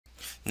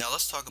Now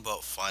let's talk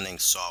about finding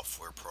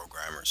software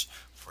programmers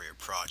for your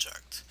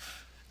project.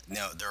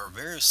 Now there are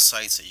various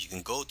sites that you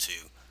can go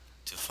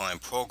to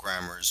find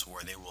programmers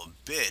where they will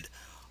bid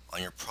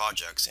on your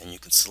projects, and you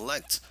can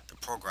select the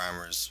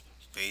programmers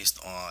based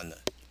on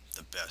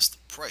the best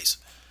price.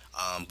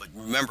 But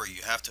remember,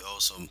 you have to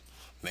also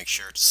make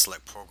sure to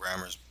select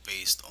programmers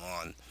based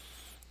on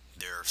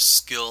their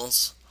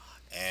skills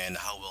and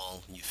how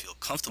well you feel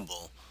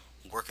comfortable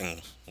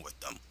working with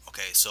them.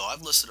 Okay, so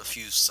I've listed a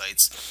few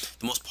sites,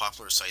 the most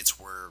popular sites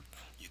where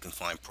you can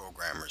find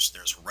programmers.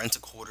 There's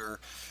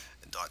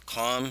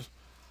rentacoder.com,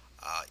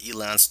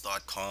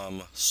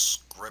 elance.com,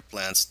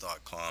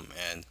 scriptlance.com,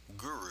 and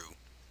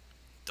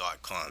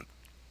guru.com.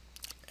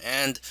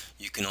 And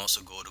you can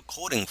also go to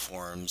coding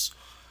forums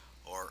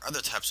or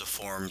other types of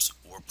forums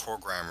where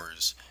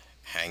programmers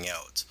hang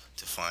out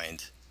to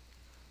find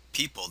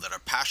people that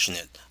are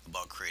passionate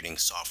about creating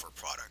software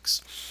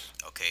products.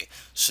 Okay,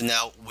 so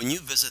now when you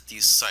visit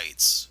these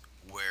sites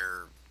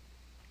where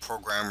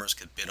programmers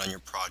could bid on your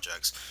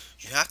projects,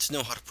 you have to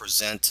know how to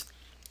present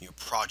your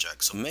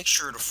project. So make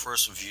sure to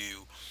first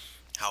review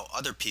how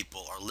other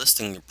people are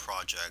listing your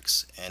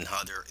projects and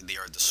how they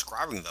are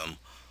describing them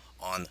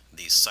on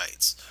these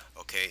sites.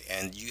 Okay,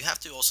 and you have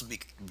to also be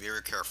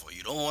very careful.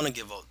 You don't want to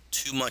give out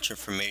too much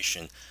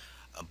information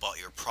about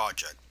your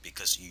project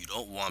because you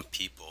don't want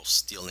people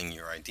stealing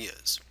your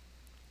ideas.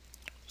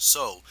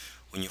 So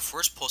when you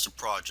first post a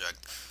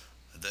project,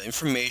 the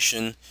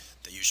information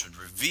that you should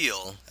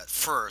reveal at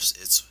first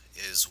is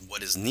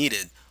what is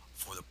needed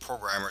for the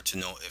programmer to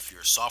know if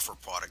your software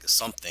product is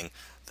something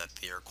that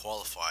they are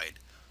qualified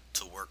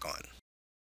to work on.